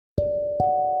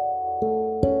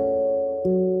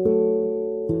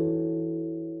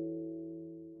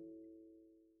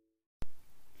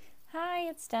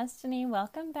Destiny.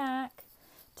 Welcome back.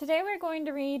 Today we're going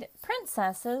to read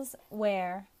Princesses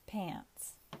Wear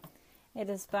Pants. It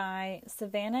is by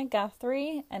Savannah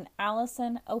Guthrie and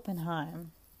Allison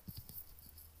Oppenheim.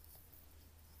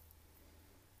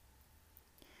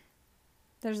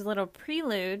 There's a little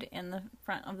prelude in the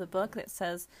front of the book that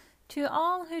says, "To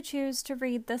all who choose to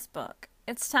read this book,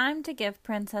 it's time to give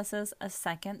princesses a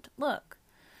second look.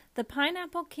 The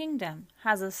Pineapple Kingdom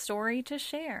has a story to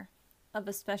share of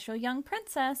a special young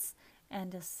princess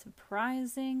and a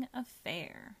surprising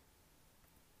affair."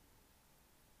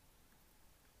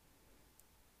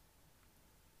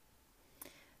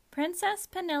 Princess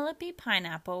Penelope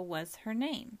Pineapple was her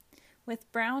name, with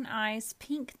brown eyes,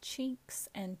 pink cheeks,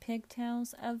 and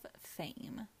pigtails of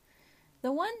fame.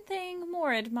 The one thing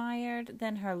more admired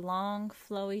than her long,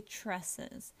 flowy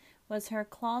tresses was her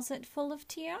closet full of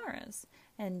tiaras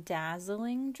and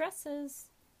dazzling dresses.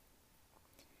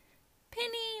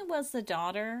 Penny was the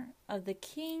daughter of the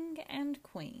king and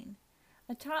queen.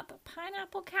 Atop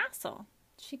Pineapple Castle,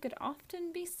 she could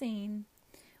often be seen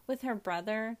with her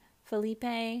brother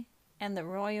Felipe and the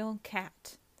royal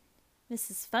cat,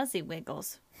 Mrs.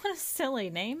 Fuzzywiggles. What a silly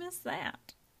name is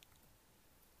that?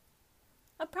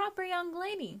 A proper young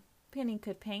lady, Penny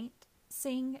could paint,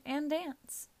 sing, and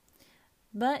dance.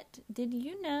 But did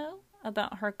you know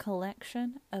about her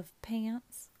collection of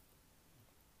pants?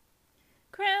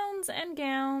 Crowns and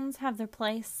gowns have their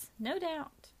place, no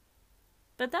doubt.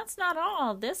 But that's not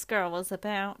all this girl was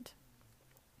about.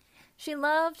 She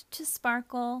loved to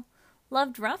sparkle,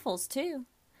 loved ruffles too.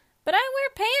 "But I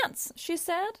wear pants," she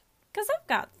said, "'cause I've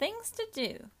got things to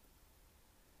do."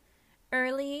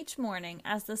 Early each morning,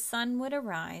 as the sun would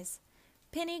arise,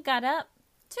 Penny got up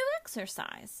to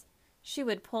exercise. She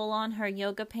would pull on her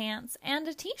yoga pants and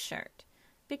a t-shirt,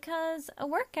 because a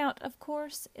workout, of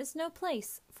course, is no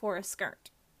place for a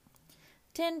skirt.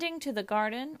 Tending to the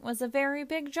garden was a very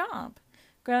big job,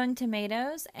 growing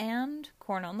tomatoes and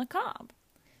corn on the cob.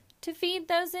 "To feed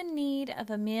those in need of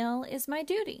a meal is my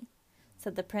duty,"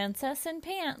 said the princess in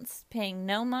pants, paying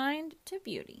no mind to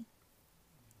beauty.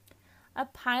 A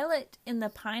pilot in the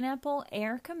Pineapple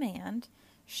Air Command,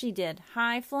 she did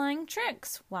high-flying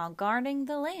tricks while guarding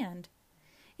the land.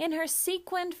 In her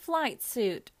sequined flight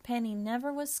suit, Penny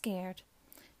never was scared.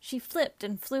 She flipped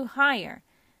and flew higher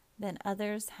than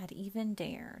others had even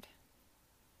dared.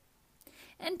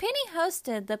 And Penny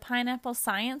hosted the Pineapple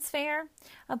Science Fair,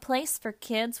 a place for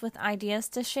kids with ideas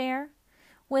to share.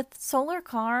 With solar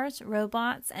cars,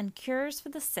 robots, and cures for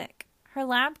the sick, her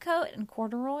lab coat and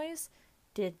corduroys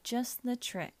did just the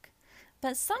trick.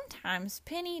 But sometimes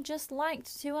Penny just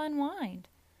liked to unwind.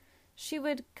 She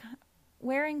would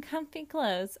wearing comfy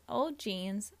clothes, old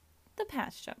jeans, the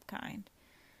patched up kind.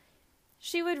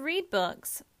 She would read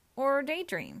books, or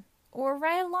daydream, or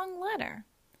write a long letter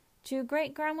to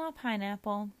Great-Grandma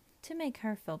Pineapple to make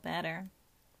her feel better.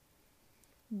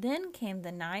 Then came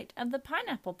the night of the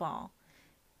Pineapple Ball,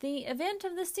 the event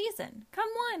of the season. Come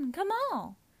one, come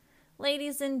all.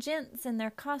 Ladies and gents in their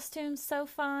costumes so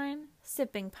fine,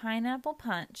 sipping pineapple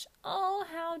punch, oh,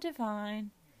 how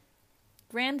divine.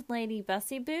 Grand Lady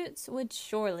Bussy Boots would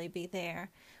surely be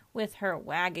there, with her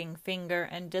wagging finger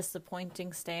and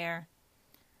disappointing stare.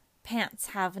 "Pants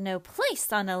have no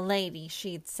place on a lady,"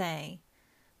 she'd say.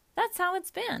 That's how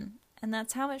it's been, and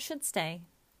that's how it should stay.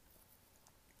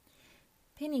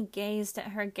 Penny gazed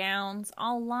at her gowns,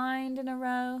 all lined in a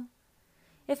row.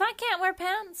 "If I can't wear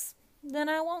pants, then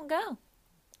I won't go.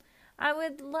 I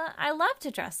love to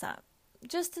dress up,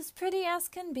 just as pretty as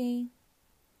can be.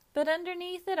 But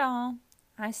underneath it all,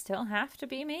 I still have to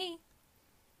be me."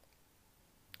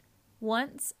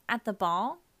 Once at the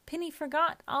ball, Penny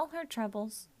forgot all her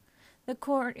troubles. The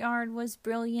courtyard was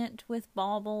brilliant with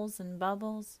baubles and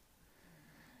bubbles.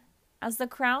 As the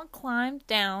crowd climbed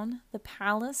down the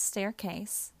palace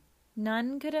staircase,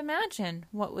 none could imagine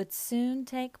what would soon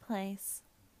take place.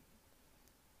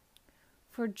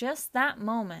 For just that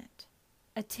moment,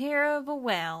 a terrible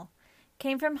wail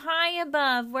came from high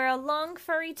above, where a long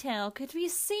furry tail could be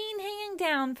seen hanging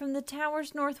down from the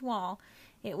tower's north wall.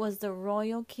 It was the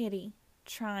royal kitty,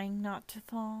 trying not to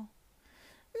fall.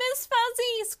 "Miss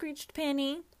Fuzzy!" screeched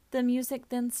Penny. The music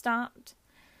then stopped.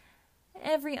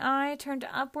 Every eye turned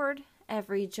upward,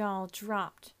 every jaw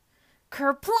dropped.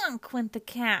 Kerplunk went the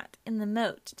cat in the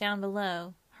moat down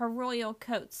below, her royal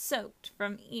coat soaked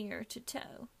from ear to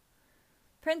toe.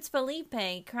 Prince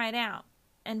Felipe cried out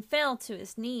and fell to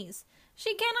his knees.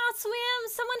 "She cannot swim!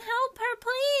 Someone help her,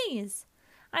 please!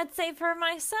 I'd save her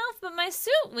myself, but my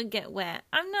suit would get wet.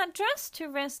 I'm not dressed to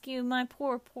rescue my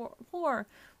poor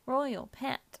royal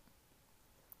pet."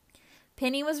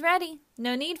 Penny was ready.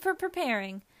 No need for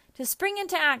preparing. to spring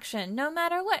into action, no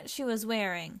matter what she was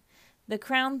wearing. The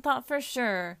crown thought for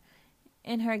sure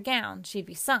in her gown she'd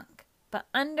be sunk, but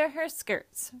under her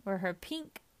skirts were her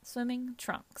pink swimming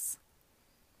trunks.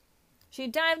 She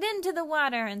dived into the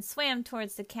water and swam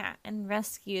towards the cat and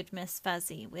rescued Miss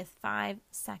Fuzzy with 5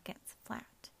 seconds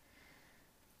flat.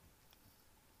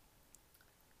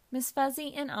 Miss Fuzzy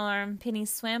in arm, Penny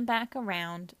swam back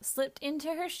around, slipped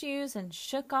into her shoes and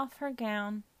shook off her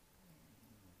gown.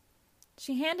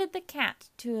 She handed the cat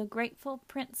to a grateful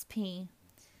Prince P,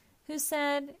 who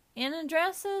said, "In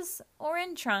dresses or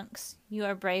in trunks, you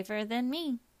are braver than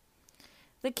me."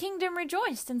 The kingdom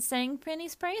rejoiced and sang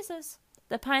Penny's praises.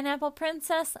 The Pineapple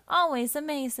Princess always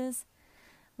amazes.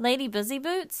 Lady Busy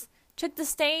Boots took the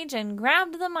stage and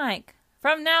grabbed the mic.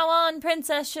 "From now on,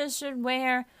 princesses should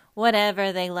wear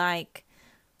whatever they like."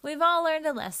 We've all learned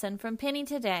a lesson from Penny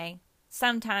today.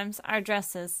 Sometimes our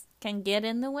dresses can get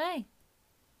in the way.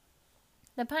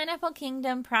 The Pineapple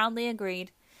Kingdom proudly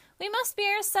agreed. We must be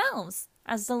ourselves,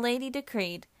 as the lady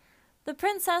decreed. The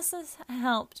princesses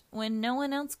helped when no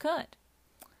one else could.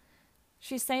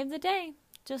 She saved the day,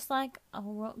 just like a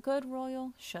good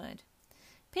royal should.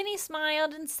 Penny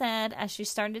smiled and said as she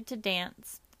started to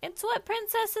dance, "It's what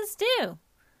princesses do.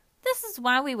 This is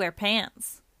why we wear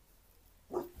pants."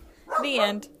 The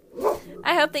end.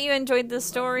 I hope that you enjoyed this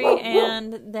story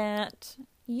and that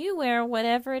you wear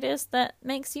whatever it is that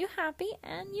makes you happy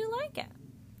and you like it.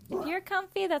 If you're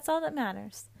comfy, that's all that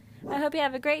matters. I hope you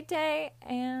have a great day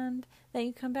and that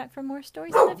you come back for more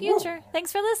stories in the future.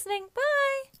 Thanks for listening.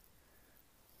 Bye!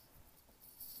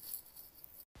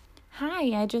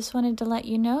 Hi, I just wanted to let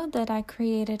you know that I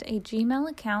created a Gmail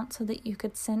account so that you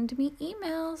could send me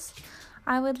emails.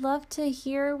 I would love to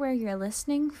hear where you're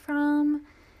listening from.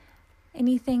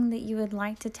 Anything that you would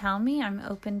like to tell me, I'm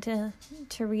open to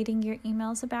reading your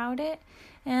emails about it.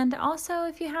 And also,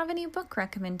 if you have any book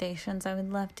recommendations, I would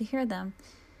love to hear them.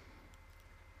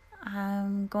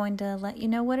 I'm going to let you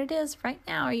know what it is right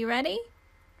now. Are you ready?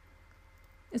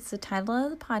 It's the title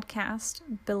of the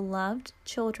podcast, Beloved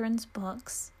Children's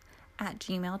Books at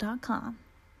gmail.com.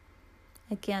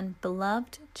 Again,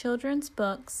 Beloved Children's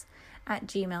Books at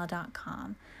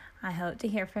gmail.com. I hope to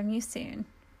hear from you soon.